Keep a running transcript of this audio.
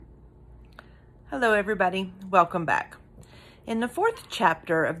Hello, everybody. Welcome back. In the 4th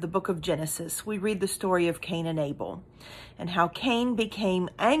chapter of the book of Genesis, we read the story of Cain and Abel and how Cain became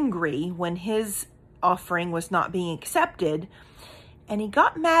angry when his offering was not being accepted, and he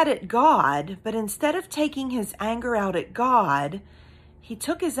got mad at God, but instead of taking his anger out at God, he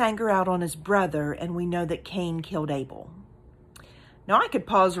took his anger out on his brother, and we know that Cain killed Abel. Now, I could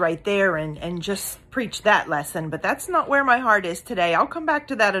pause right there and just preach that lesson, but that's not where my heart is today. I'll come back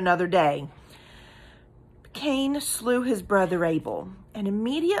to that another day. Cain slew his brother Abel, and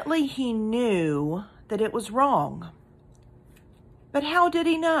immediately he knew that it was wrong. But how did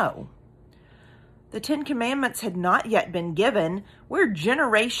he know? The 10 Commandments had not yet been given. We're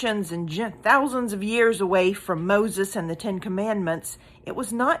generations and thousands of years away from Moses and the 10 Commandments. It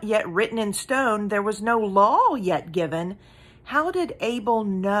was not yet written in stone. There was no law yet given. How did Abel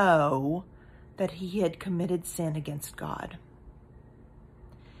know that he had committed sin against God?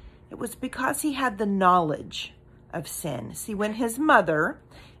 It was because he had the knowledge of sin. See, when his mother,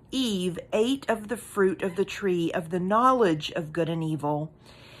 Eve, ate of the fruit of the tree of the knowledge of good and evil,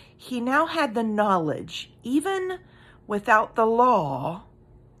 he now had the knowledge. Even without the law,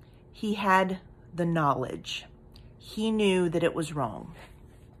 he had the knowledge. He knew that it was wrong.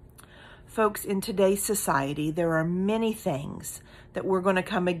 Folks, in today's society, there are many things that we're going to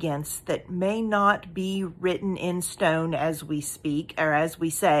come against that may not be written in stone as we speak, or as we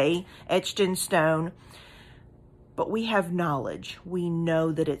say, etched in stone, but we have knowledge. We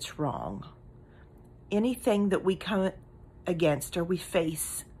know that it's wrong. Anything that we come against or we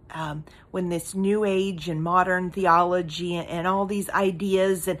face when this new age and modern theology and all these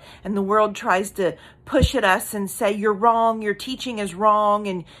ideas and the world tries to push at us and say, you're wrong, your teaching is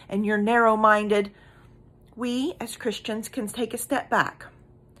wrong, and you're narrow-minded, we as Christians can take a step back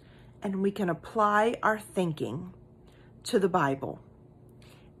and we can apply our thinking to the Bible.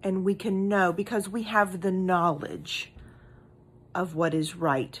 And we can know, because we have the knowledge of what is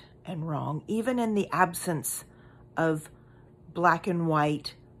right and wrong, even in the absence of black and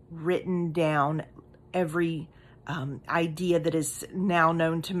white written down, every idea that is now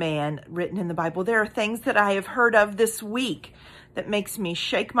known to man written in the Bible. There are things that I have heard of this week that makes me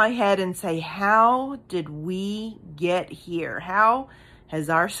shake my head and say, how did we get here? How has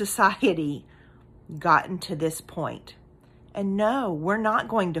our society gotten to this point? And no, we're not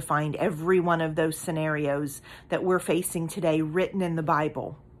going to find every one of those scenarios that we're facing today written in the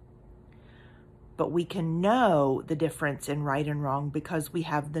Bible. But we can know the difference in right and wrong because we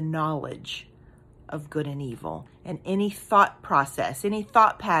have the knowledge of good and evil. And any thought process, any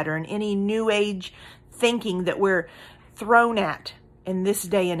thought pattern, any new age thinking that we're thrown at in this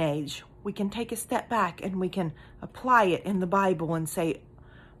day and age, we can take a step back and we can apply it in the Bible and say,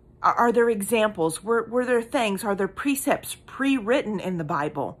 are there examples? Were there things? Are there precepts pre-written in the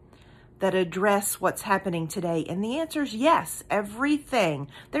Bible that address what's happening today? And the answer is yes, everything.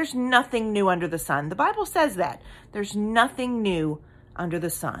 There's nothing new under the sun. The Bible says that. There's nothing new under the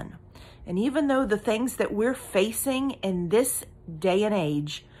sun. And even though the things that we're facing in this day and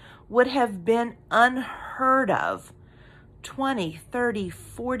age would have been unheard of 20, 30,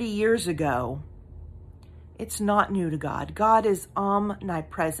 40 years ago, it's not new to God. God is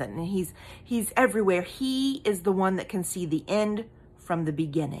omnipresent and He's everywhere. He is the one that can see the end from the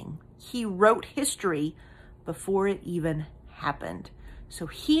beginning. He wrote history before it even happened. So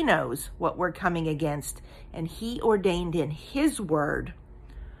He knows what we're coming against, and He ordained in His word,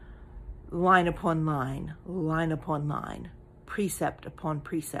 line upon line, line upon line, precept upon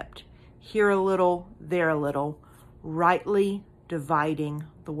precept, here a little, there a little, rightly dividing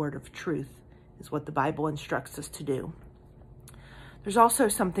the word of truth is what the Bible instructs us to do. There's also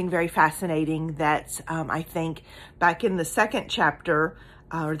something very fascinating that I think back in the 2nd chapter,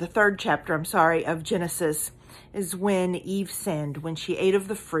 or the 3rd chapter, of Genesis, is when Eve sinned, when she ate of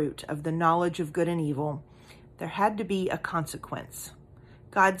the fruit of the knowledge of good and evil. There had to be a consequence.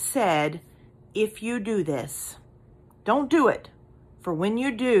 God said, if you do this, don't do it, for when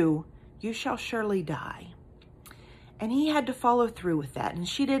you do, you shall surely die. And He had to follow through with that. And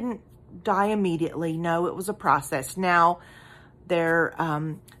she didn't die immediately. No, it was a process. Now, there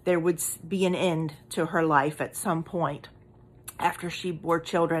would be an end to her life at some point after she bore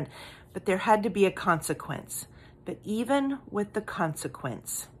children, but there had to be a consequence. But even with the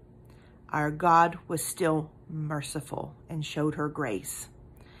consequence, our God was still merciful and showed her grace.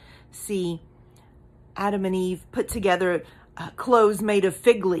 See, Adam and Eve put together clothes made of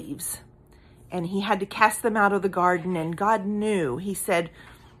fig leaves, and He had to cast them out of the garden, and God knew. He said,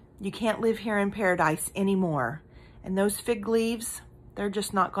 you can't live here in paradise anymore. And those fig leaves, they're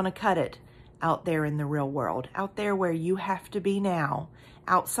just not going to cut it out there in the real world, out there where you have to be now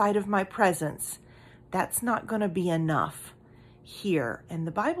outside of my presence, that's not going to be enough here. And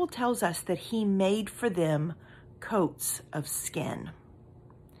the Bible tells us that he made for them coats of skin.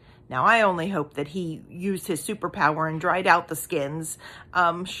 Now, I only hope that he used his superpower and dried out the skins,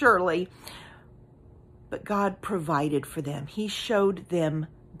 surely. But God provided for them. He showed them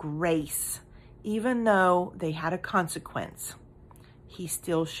grace. Even though they had a consequence, he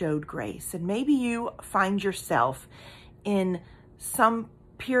still showed grace. And maybe you find yourself in some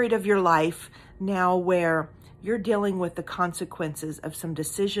period of your life now where you're dealing with the consequences of some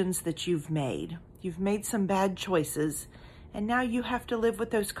decisions that you've made. You've made some bad choices, and now you have to live with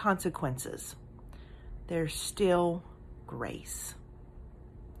those consequences. There's still grace.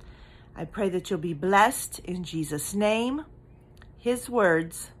 I pray that you'll be blessed in Jesus' name. His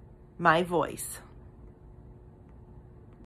words, my voice.